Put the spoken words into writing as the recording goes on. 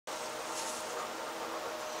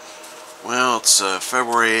Well, it's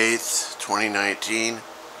February 8th, 2019,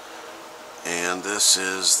 and this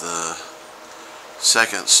is the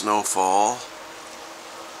second snowfall,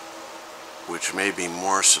 which may be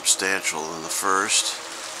more substantial than the first.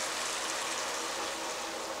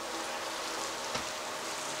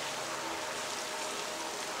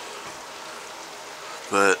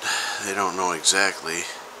 But they don't know exactly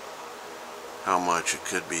how much. It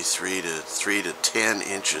could be 3 to 10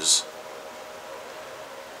 inches.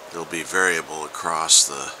 They'll be variable across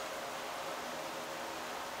the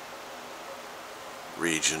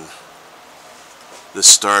region. This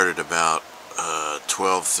started about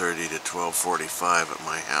 12:30 to 12:45 at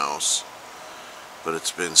my house, but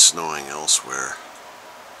it's been snowing elsewhere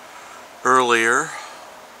earlier,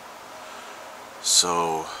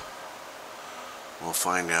 so we'll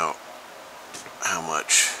find out how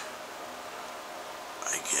much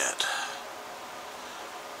I get.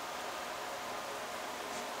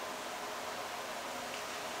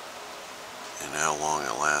 And how long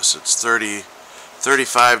it lasts. It's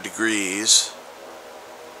 35 degrees.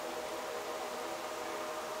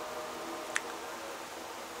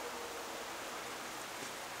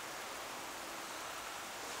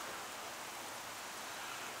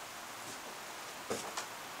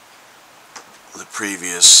 The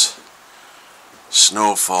previous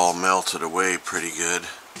snowfall melted away pretty good,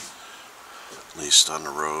 at least on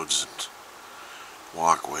the roads and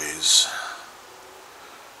walkways.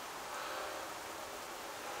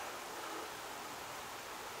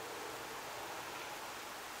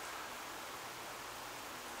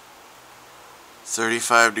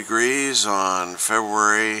 "35 degrees on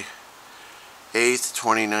February 8th,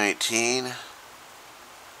 2019.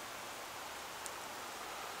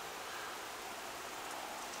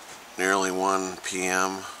 Nearly 1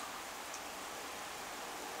 p.m.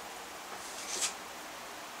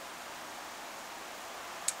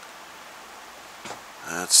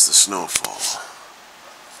 That's the snowfall.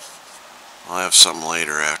 I'll have something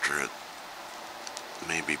later after it,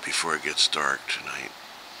 maybe before it gets dark tonight.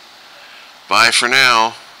 Bye for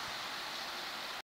now.